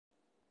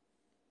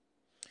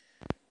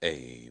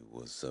Hey,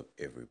 what's up,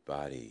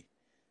 everybody?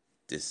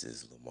 This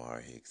is Lamar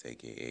Hicks,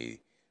 aka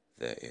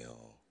the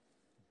L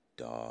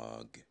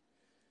Dog.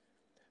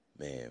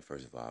 Man,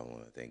 first of all, I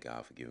want to thank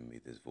God for giving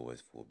me this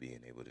voice, for being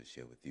able to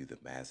share with you, the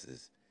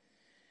masses,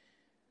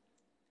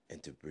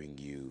 and to bring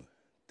you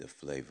the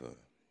flavor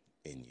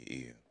in your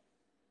ear.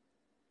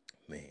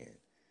 Man,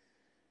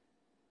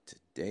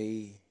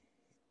 today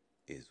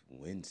is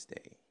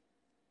Wednesday,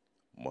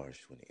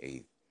 March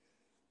 28th,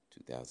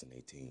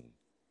 2018.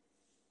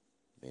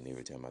 Man,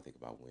 every time I think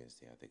about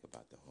Wednesday, I think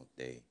about the hump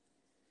day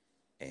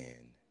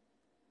and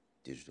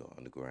Digital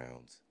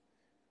Underground's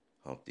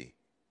Humpty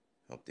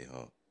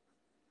Hump.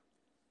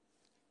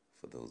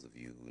 For those of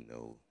you who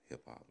know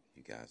hip hop,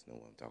 you guys know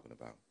what I'm talking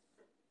about.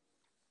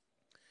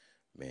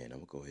 Man,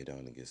 I'm gonna go ahead on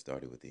and get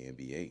started with the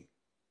NBA,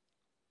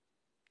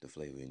 the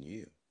flavor in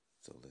your ear.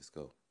 So let's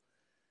go.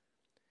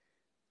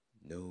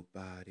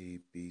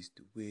 Nobody beats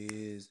the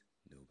Wiz.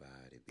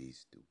 Nobody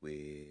beats the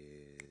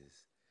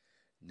Wiz.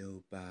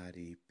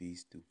 Nobody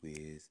beats the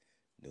Wiz.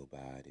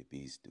 Nobody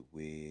beats the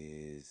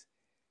Wiz.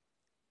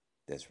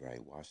 That's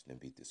right. Washington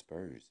beat the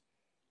Spurs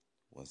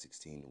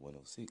 116 to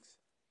 106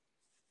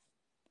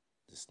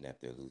 to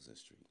snap their losing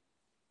streak.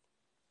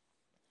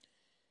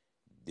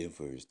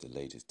 Denver is the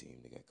latest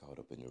team that got caught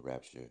up in the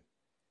rapture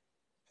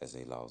as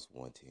they lost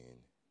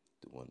 110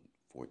 to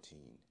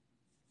 114.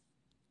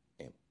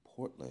 And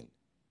Portland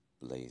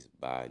blazed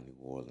by New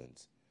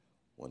Orleans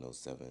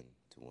 107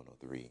 to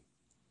 103.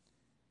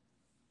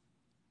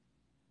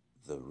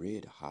 The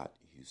red hot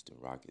Houston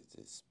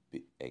Rockets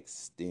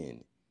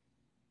extend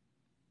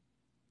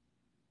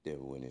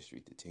their winning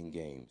streak to 10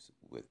 games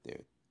with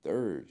their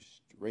third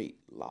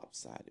straight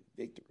lopsided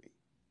victory.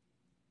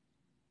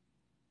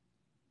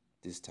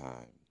 This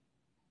time,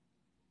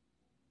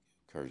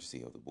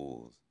 courtesy of the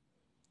Bulls,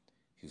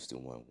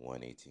 Houston won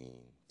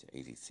 118 to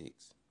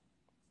 86.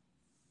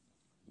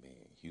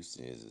 Man,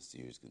 Houston is a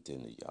serious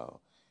contender, y'all.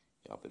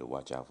 Y'all better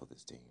watch out for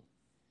this team.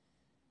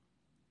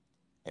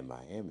 And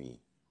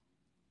Miami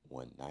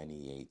won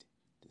 98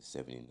 to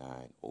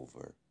 79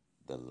 over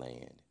the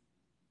land,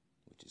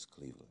 which is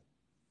Cleveland.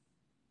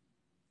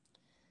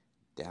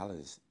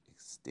 Dallas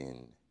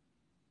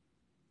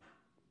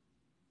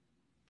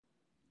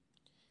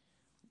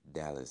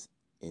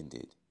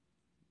ended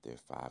their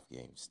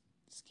 5-game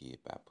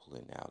skid by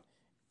pulling out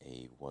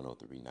a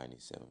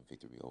 103-97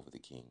 victory over the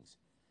Kings.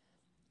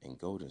 And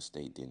Golden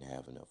State didn't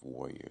have enough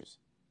Warriors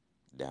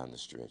down the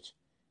stretch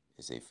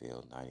as they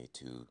fell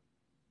 92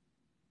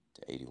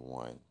 to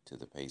 81 to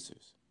the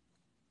Pacers.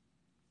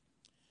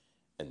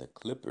 And the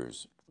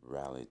Clippers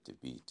rallied to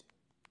beat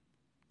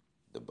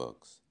the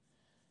Bucks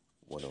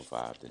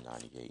 105 to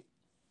 98.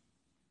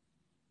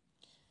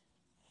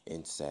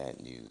 In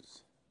sad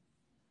news,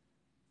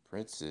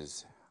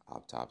 Prince's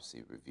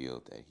autopsy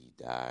revealed that he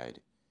died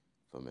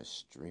from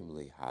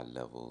extremely high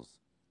levels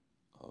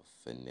of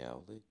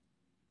phenol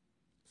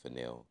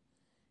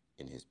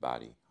in his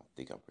body. I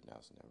think I'm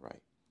pronouncing that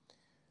right.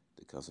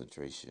 The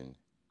concentration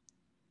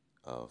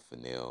of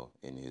phenol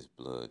in his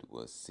blood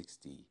was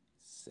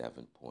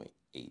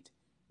 67.8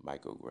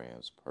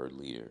 micrograms per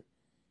liter,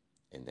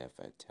 and that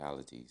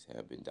fatalities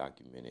have been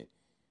documented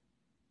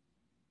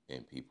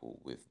in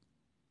people with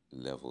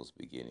levels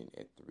beginning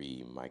at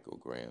 3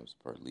 micrograms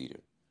per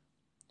liter.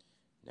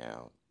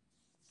 Now,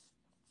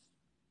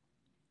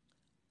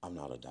 I'm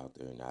not a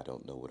doctor and I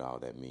don't know what all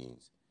that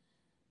means,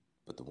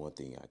 but the one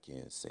thing I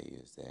can say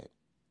is that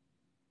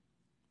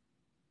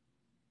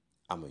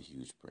I'm a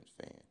huge Prince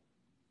fan,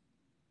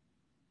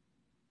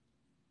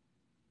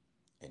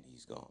 and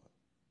he's gone.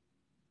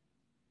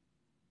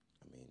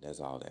 I mean, that's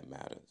all that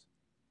matters.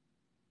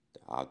 The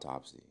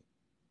autopsy,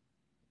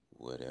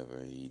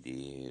 whatever he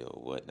did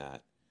or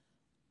whatnot,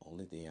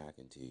 only thing I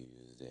can tell you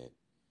is that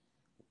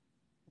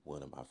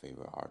one of my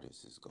favorite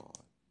artists is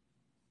gone.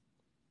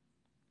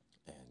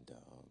 And,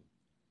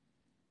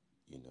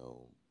 you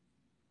know,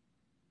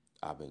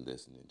 I've been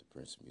listening to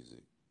Prince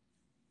music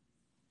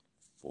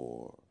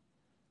for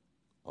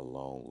a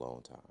long,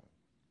 long time.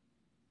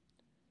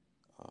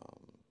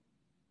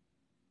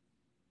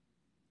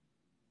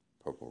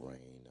 Purple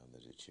Rain, Under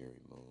the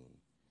Cherry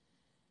Moon.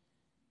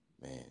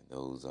 Man,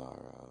 those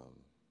are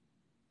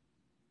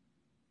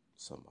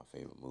some of my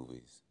favorite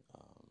movies.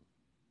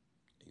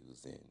 He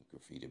was in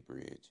Graffiti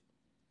Bridge.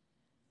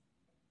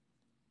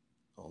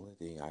 Only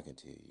thing I can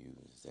tell you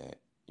is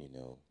that,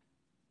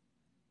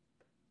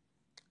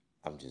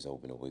 I'm just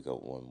hoping to wake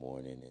up one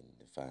morning and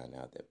to find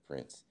out that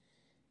Prince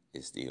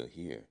is still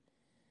here.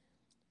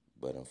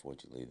 But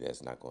unfortunately,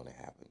 that's not going to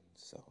happen.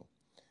 So,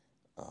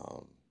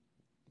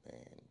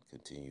 man,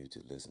 continue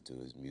to listen to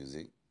his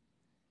music.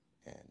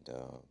 And,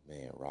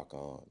 man, rock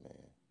on,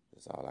 man.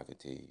 That's all I can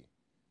tell you.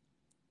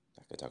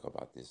 I could talk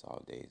about this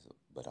all day,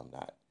 but I'm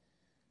not.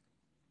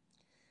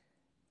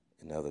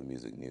 In other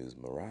music news,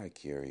 Mariah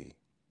Carey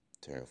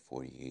turned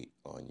 48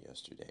 on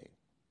yesterday.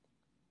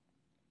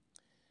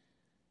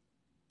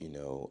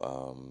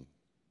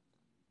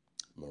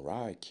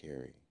 Mariah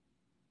Carey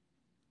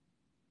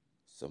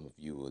Some of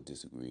you will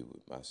disagree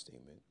with my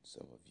statement.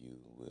 Some of you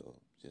will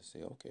just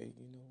say, okay,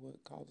 you know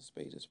what, call a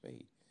spade a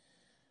spade.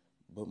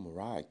 But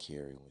Mariah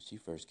Carey, when she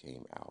first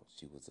came out,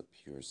 she was a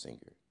pure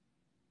singer.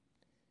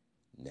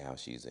 Now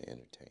she's an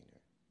entertainer.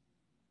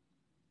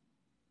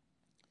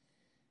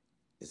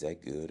 Is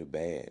that good or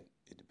bad?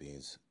 It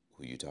depends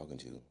who you're talking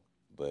to.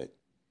 But,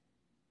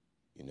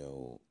 you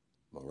know,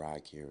 Mariah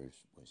Carey,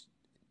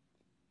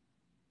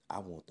 I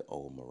want the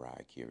old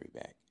Mariah Carey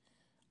back.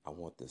 I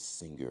want the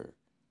singer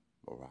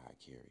Mariah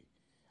Carey.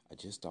 I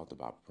just talked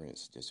about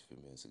Prince just a few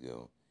minutes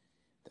ago.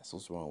 That's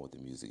what's wrong with the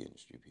music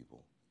industry,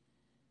 people.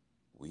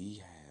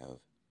 We have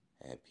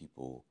had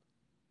people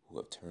who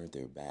have turned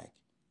their back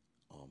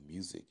on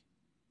music.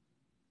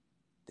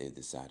 They've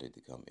decided to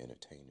become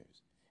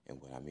entertainers.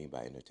 And what I mean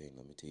by entertainer,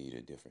 let me tell you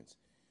the difference.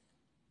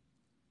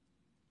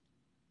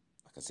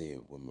 Like I said,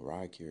 when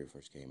Mariah Carey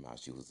first came out,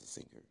 she was a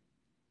singer. And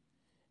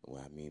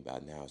what I mean by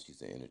now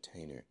she's an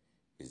entertainer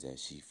is that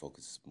she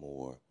focuses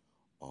more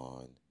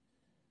on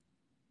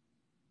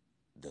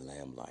the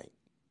lamplight,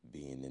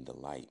 being in the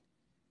light,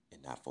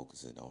 and not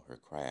focusing on her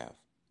craft,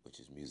 which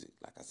is music.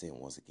 Like I said,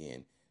 once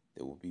again,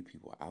 there will be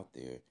people out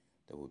there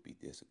that will be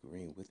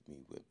disagreeing with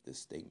me with the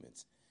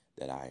statements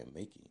that I am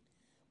making.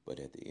 But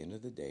at the end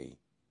of the day,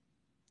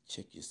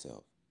 check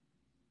yourself.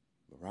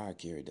 Mariah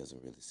Carey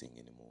doesn't really sing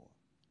anymore.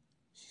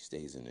 She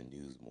stays in the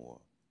news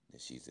more than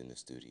she's in the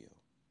studio.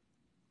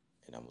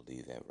 And I'm going to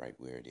leave that right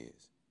where it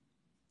is.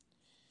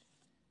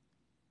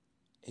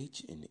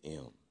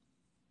 H&M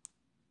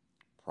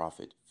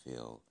profit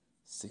fell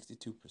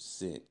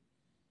 62%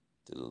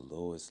 to the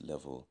lowest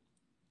level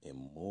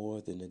in more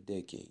than a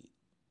decade.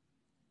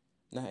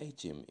 Now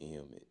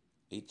H&M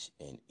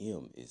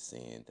is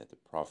saying that the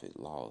profit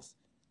loss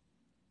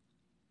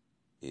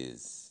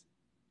is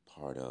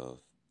part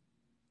of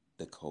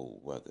the cold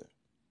weather.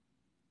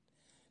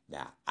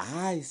 Now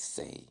I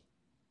say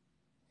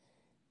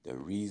the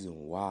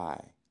reason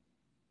why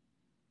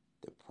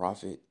the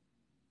profit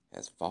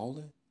has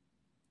fallen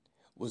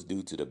was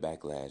due to the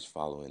backlash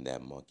following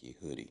that monkey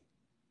hoodie.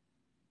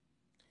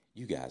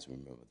 You guys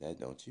remember that,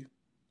 don't you?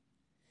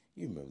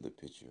 You remember the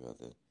picture of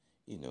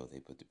they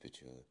put the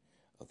picture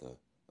of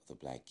the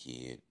black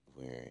kid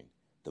wearing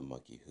the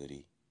monkey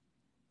hoodie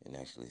and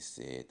actually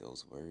said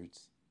those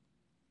words.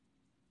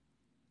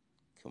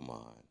 Come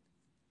on.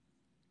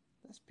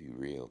 Let's be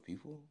real,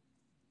 people.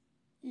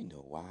 You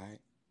know why.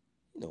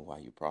 You know why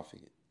your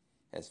profit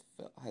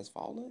has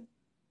fallen?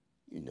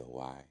 You know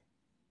why.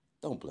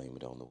 Don't blame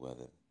it on the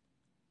weather.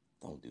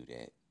 Don't do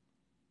that.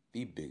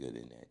 Be bigger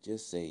than that.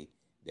 Just say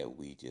that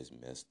we just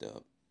messed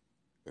up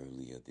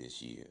earlier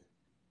this year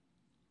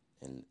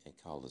and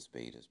call a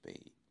spade a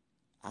spade.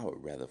 I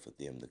would rather for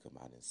them to come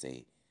out and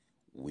say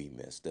we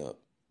messed up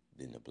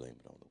than to blame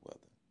it on the weather.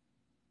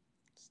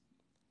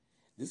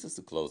 This is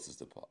the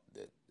closest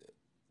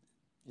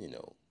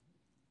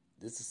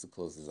this is the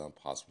closest I'm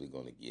possibly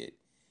going to get.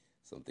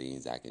 Some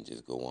things I can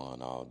just go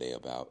on all day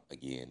about.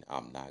 Again,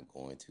 I'm not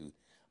going to.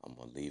 I'm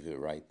going to leave it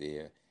right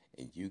there.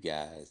 And you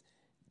guys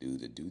do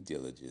the due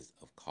diligence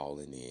of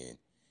calling in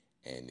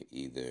and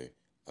either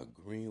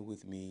agreeing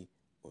with me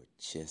or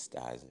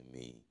chastising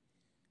me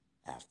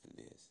after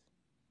this.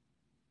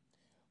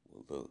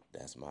 Well, look,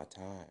 that's my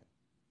time.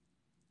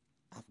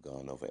 I've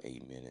gone over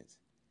 8 minutes.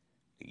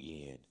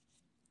 Again,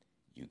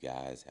 you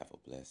guys have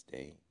a blessed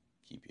day.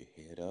 Keep your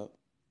head up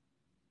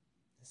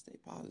and stay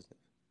positive.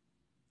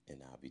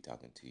 And I'll be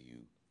talking to you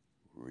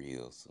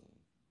real soon.